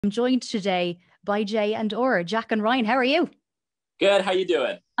I'm joined today by Jay and Or. Jack and Ryan, how are you? Good. How you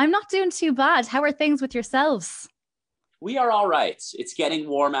doing? I'm not doing too bad. How are things with yourselves? We are all right. It's getting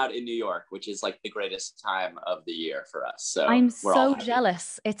warm out in New York, which is like the greatest time of the year for us. So I'm we're all so happy.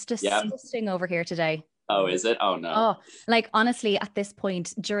 jealous. It's Yep. disgusting over here today. Oh, is it? Oh no. Oh, like honestly, at this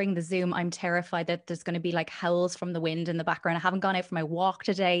point during the Zoom, I'm terrified that there's going to be like howls from the wind in the background. I haven't gone out for my walk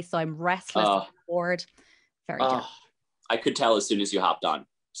today, so I'm restless and Oh, bored. Very jealous. oh. I could tell as soon as you hopped on. Um,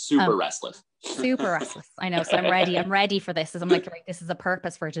 Super restless. Super restless. I know. So I'm ready. I'm ready for this. I'm like, right, this is a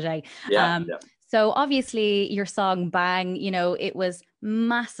purpose for today. Yeah. Um, Yeah. so obviously your song Bang, it was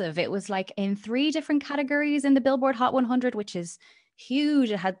massive. It was like in three different categories in the Billboard Hot 100, which is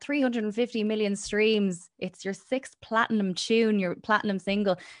huge. It had 350 million streams. It's your sixth platinum tune, your platinum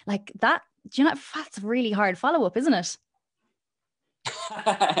single. Like that, do you know, that's a really hard follow-up, isn't it?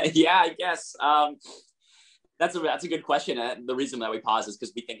 Yeah, I guess. That's a good question. And the reason that we pause is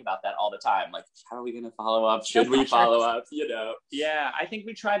because we think about that all the time. Like, how are we going to follow up? No Should we pressure. follow up? Yeah, I think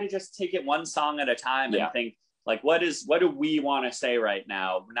we try to just take it one song at a time and Yeah. think like what do we want to say right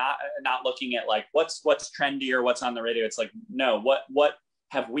now? Not looking at like what's trendy or what's on the radio. It's like no, what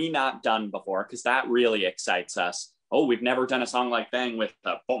have we not done before? Because that really excites us. Oh, we've never done a song like Bang with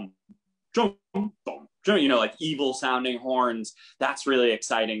a boom, boom, boom, boom, like evil sounding horns. That's really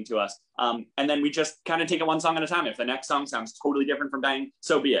exciting to us. And then we just kind of take it one song at a time. If the next song sounds totally different from Bang,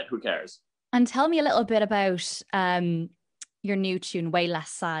 so be it. Who cares? And tell me a little bit about your new tune, Way Less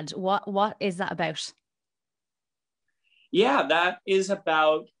Sad. What is that about? Yeah, that is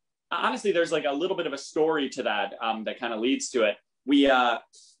about honestly, there's like a little bit of a story to that that kind of leads to it. We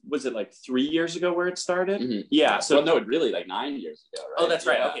was it like 3 years ago where it started? Mhm. Yeah. So Well, no, it really like 9 years ago, right? oh, that's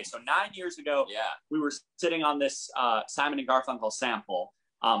right. Yeah. Okay, so 9 years ago, Yeah. we were sitting on this Simon and Garfunkel sample,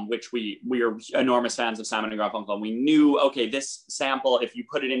 which we are enormous fans of Simon and Garfunkel. And we knew, okay, this sample, if you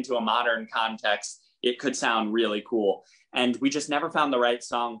put it into a modern context, it could sound really cool. And we just never found the right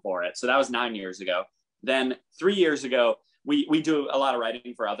song for it. So that was 9 years ago. Then 3 years ago, we do a lot of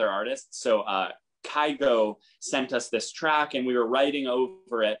writing for other artists. So Kygo sent us this track and we were writing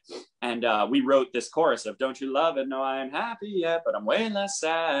over it. And we wrote this chorus of "Don't you love it? No, I am happy yet, but I'm way less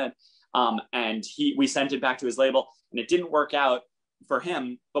sad." And we sent it back to his label and it didn't work out for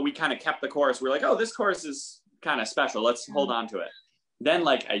him, but we kind of kept the chorus. We're like, oh, this chorus is kind of special. Let's hold on to it. Then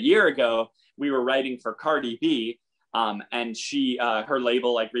like a year ago, we were writing for Cardi B. And she, her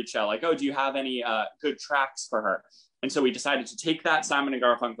label like reached out like, oh, do you have any good tracks for her? And so we decided to take that Simon and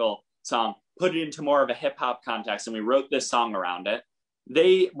Garfunkel song, put it into more of a hip hop context, and we wrote this song around it.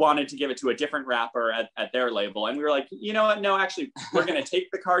 They wanted to give it to a different rapper at their label, and we were like, you know what? No, actually, we're gonna take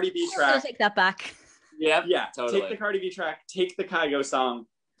the Cardi B I'm gonna track. take that back. Yeah, Totally. take the Cardi B track, take the Kygo song,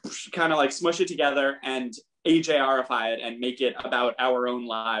 kind of like smush it together and AJRify it and make it about our own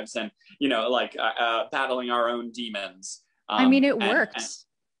lives and like battling our own demons. I mean, it And worked.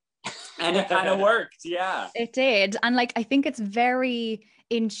 it kind of worked. Yeah. It did. And like, I think it's very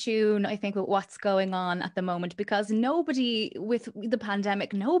in tune, I think, with what's going on at the moment, because nobody with the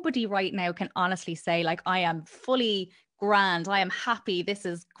pandemic, nobody right now can honestly say, like, I am fully grand. I am happy. This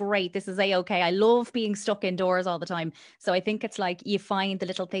is great. This is a-okay. I love being stuck indoors all the time. So I think it's like you find the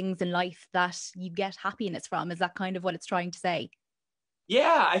little things in life that you get happiness from. Is that kind of what it's trying to say?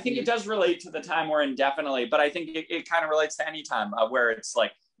 Yeah, I think it does relate to the time we're in, definitely. But I think it kind of relates to any time where it's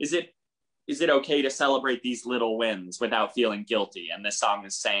like, is it okay to celebrate these little wins without feeling guilty? And this song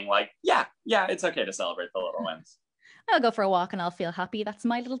is saying like, yeah, it's okay to celebrate the little wins. I'll go for a walk and I'll feel happy. That's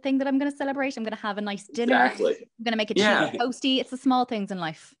my little thing that I'm going to celebrate. I'm going to have a nice dinner. Exactly. I'm going to make a Yeah. cheesy toasty. It's the small things in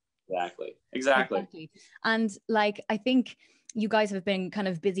life. Exactly. Exactly. And like, I think you guys have been kind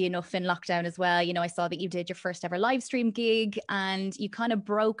of busy enough in lockdown as well. I saw that you did your first ever live stream gig and you kind of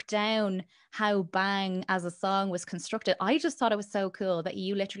broke down how Bang as a song was constructed. I just thought it was so cool that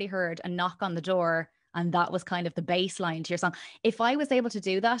you literally heard a knock on the door and that was kind of the bass line to your song. If I was able to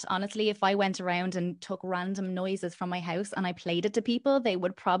do that, honestly, if I went around and took random noises from my house and I played it to people, they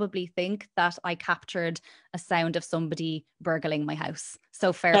would probably think that I captured a sound of somebody burgling my house.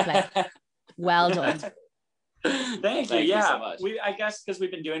 So fair play. Well done. Thank you. Thank you Yeah, so much. I guess because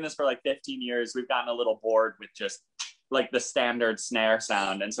we've been doing this for like 15 years, we've gotten a little bored with just like the standard snare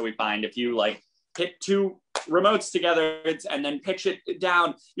sound, and so we find if you like hit two remotes together and then pitch it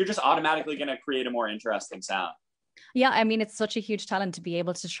down, you're just automatically going to create a more interesting sound. Yeah, I mean, it's such a huge talent to be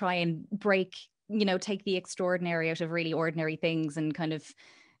able to try and break, take the extraordinary out of really ordinary things and kind of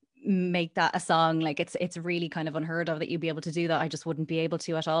make that a song. Like it's really kind of unheard of that you'd be able to do that. I just wouldn't be able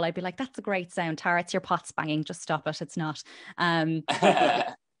to at all. I'd be like, that's a great sound, Tara, it's your pots banging, just stop it, it's not.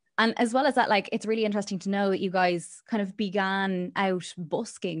 And as well as that, like, it's really interesting to know that you guys kind of began out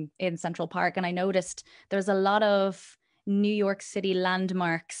busking in Central Park. And I noticed there's a lot of New York City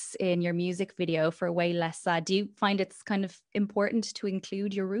landmarks in your music video for Way Less Sad. Do you find it's kind of important to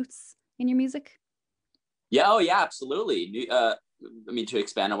include your roots in your music? Yeah, oh yeah, absolutely. I mean, to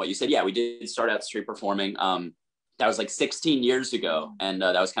expand on what you said, yeah, we did start out street performing. That was like 16 years ago. And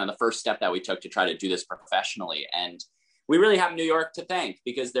that was kind of the first step that we took to try to do this professionally. And we really have New York to thank,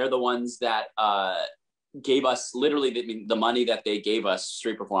 because they're the ones that gave us literally the money that they gave us.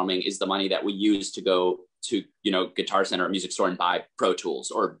 Street performing is the money that we use to go to, you know, Guitar Center or music store and buy Pro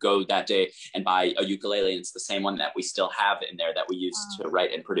Tools, or go that day and buy a ukulele. And it's the same one that we still have in there that we use to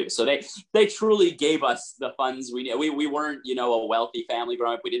write and produce. So they truly gave us the funds we need. We weren't, you know, a wealthy family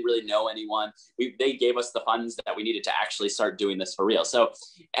growing up. We didn't really know anyone. They gave us the funds that we needed to actually start doing this for real. So,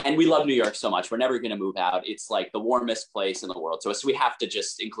 and we love New York so much. We're never going to move out. It's like the warmest place in the world. So we have to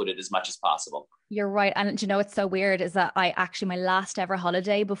just include it as much as possible. You're right. And you know, what's so weird is that my last ever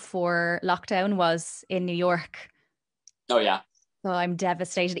holiday before lockdown was in New York. Oh yeah. So I'm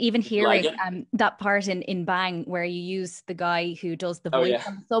devastated. Even hearing that part in Bang where you use the guy who does the voice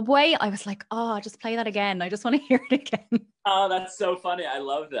on the subway, I was like, oh, just play that again. I just want to hear it again. Oh, that's so funny. I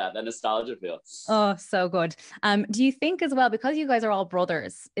love that nostalgia feel. Oh, so good. Do you think as well, because you guys are all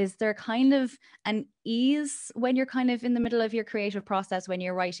brothers, is there kind of an ease when you're kind of in the middle of your creative process, when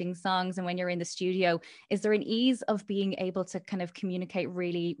you're writing songs and when you're in the studio? Is there an ease of being able to kind of communicate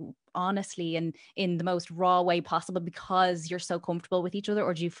really honestly and in the most raw way possible because you're so comfortable with each other?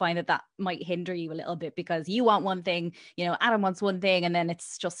 Or do you find that might hinder you a little bit because you want one thing, you know, Adam wants one thing, and then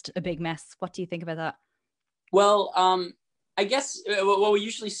it's just a big mess? What do you think about that? Well, I guess what we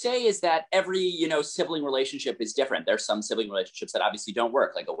usually say is that every, you know, sibling relationship is different. There's some sibling relationships that obviously don't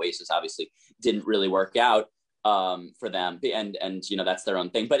work, like Oasis obviously didn't really work out for them, and you know, that's their own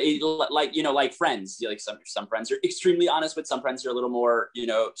thing. But like, you know, like friends, like some friends are extremely honest with, some friends are a little more, you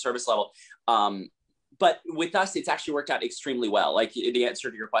know, service level. But with us, it's actually worked out extremely well. Like, the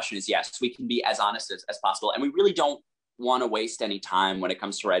answer to your question is yes, we can be as honest as possible, and we really don't want to waste any time when it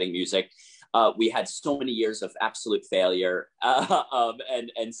comes to writing music. We had so many years of absolute failure,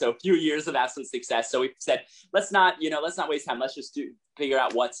 and so few years of absolute success. So we said, let's not waste time. Let's just figure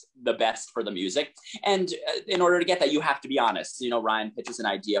out what's the best for the music. And in order to get that, you have to be honest. You know, Ryan pitches an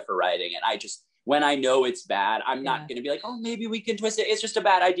idea for writing, and when I know it's bad, I'm not going to be like, oh, maybe we can twist it. It's just a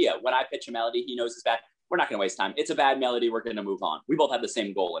bad idea. When I pitch a melody, he knows it's bad. We're not going to waste time. It's a bad melody. We're going to move on. We both have the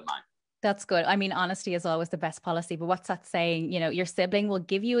same goal in mind. That's good. I mean, honesty is always the best policy, but what's that saying? You know, your sibling will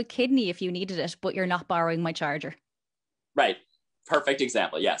give you a kidney if you needed it, but you're not borrowing my charger. Right. Perfect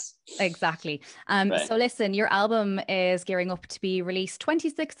example. Yes. Exactly. Right. So listen, your album is gearing up to be released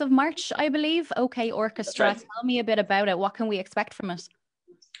 26th of March, I believe. OK Orchestra. Right. Tell me a bit about it. What can we expect from it?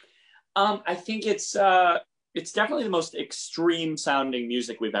 I think it's definitely the most extreme sounding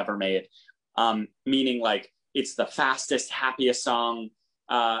music we've ever made. Meaning like it's the fastest, happiest song.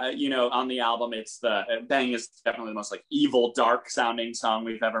 You know, on the album, Bang is definitely the most like evil, dark sounding song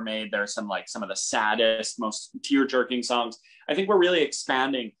we've ever made. There's some of the saddest, most tear jerking songs. I think we're really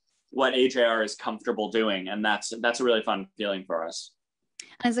expanding what AJR is comfortable doing. And that's a really fun feeling for us.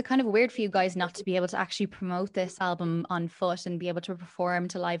 And is it kind of weird for you guys not to be able to actually promote this album on foot and be able to perform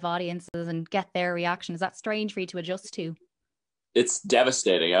to live audiences and get their reaction? Is that strange for you to adjust to? It's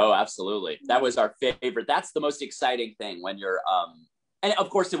devastating. Oh, absolutely. That was our favorite. That's the most exciting thing when you're, and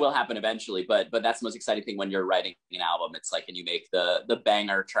of course it will happen eventually, but that's the most exciting thing when you're writing an album. It's like, and you make the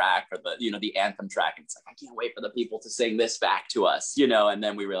banger track or the anthem track, and it's like, I can't wait for the people to sing this back to us, you know, and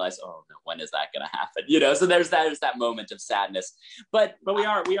then we realize, oh no, when is that going to happen? You know, so there's that moment of sadness, but we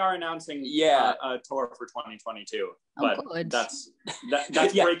are announcing a tour for 2022. But that's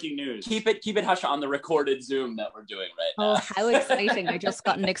breaking news. Keep it hush on the recorded Zoom that we're doing right now. Oh, how exciting. I just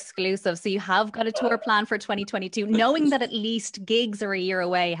got an exclusive. So you have got a tour plan for 2022, knowing that at least gigs are a year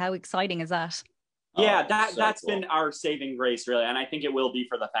away. How exciting is that? Yeah, that's been our saving grace, really. And I think it will be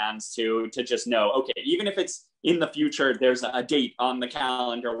for the fans too, to just know, okay, even if it's in the future, there's a date on the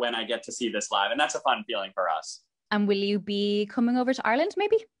calendar when I get to see this live. And that's a fun feeling for us. And will you be coming over to Ireland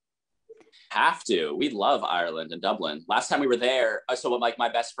maybe? Have to. We love Ireland and Dublin. Last time we were there, so like my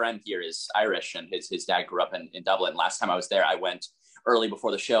best friend here is Irish, and his dad grew up in Dublin. Last time I was there, I went early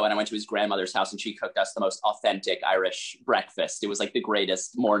before the show, and I went to his grandmother's house, and she cooked us the most authentic Irish breakfast. It was like the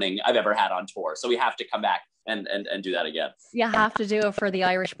greatest morning I've ever had on tour. So we have to come back and do that again. You have to do it for the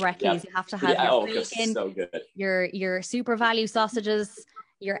Irish brekkies. Yep. You have to have your bacon, so good. your super value sausages,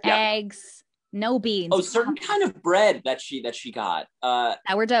 your eggs, no beans. Oh, certain kind of bread that she got.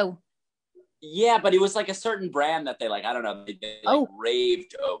 Sourdough. Yeah, but it was like a certain brand that they like, I don't know, they like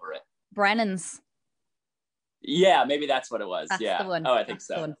raved over it. Brennan's. Yeah, maybe that's what it was. That's yeah. the one. Oh, I think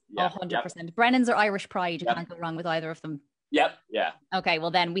so. Yeah. 100%. Brennan's or Irish Pride. You can't go wrong with either of them. Yep. Yeah. Okay,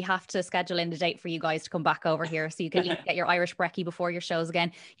 well then we have to schedule in the date for you guys to come back over here so you can get your Irish brekkie before your shows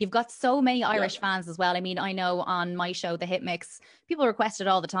again. You've got so many Irish fans as well. I mean, I know on my show, The Hit Mix, people request it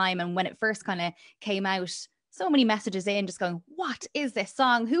all the time. And when it first kind of came out, so many messages in just going, what is this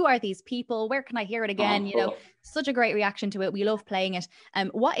song? Who are these people? Where can I hear it again? You know, such a great reaction to it. We love playing it.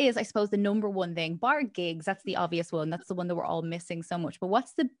 What is, I suppose, the number one thing? Bar gigs, that's the obvious one. That's the one that we're all missing so much. But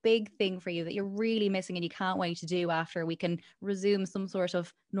what's the big thing for you that you're really missing and you can't wait to do after we can resume some sort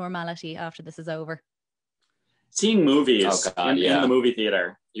of normality after this is over? Seeing movies in the movie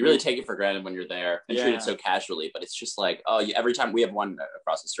theater. You really take it for granted when you're there and treat it so casually, but it's just like, every time we have one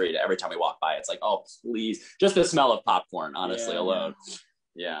across the street, every time we walk by, it's like, oh, please. Just the smell of popcorn, honestly, alone.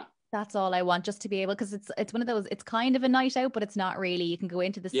 Yeah. That's all I want, just to be able, because it's one of those, it's kind of a night out, but it's not really. You can go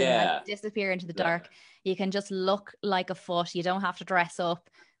into the cinema, disappear into the dark. You can just look like a foot. You don't have to dress up.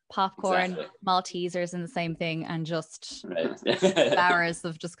 Popcorn, Maltesers, and the same thing, and just hours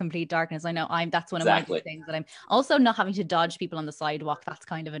of just complete darkness. I know that's one of my big things that I'm also not having to dodge people on the sidewalk. That's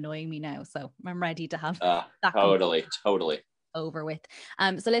kind of annoying me now. So I'm ready to have that totally over with.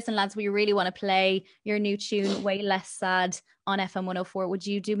 So listen, lads, we really want to play your new tune, Way Less Sad, on FM 104. Would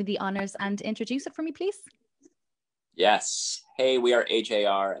you do me the honors and introduce it for me, please? Yes. Hey, we are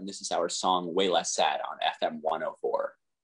AJR, and this is our song Way Less Sad on FM 104.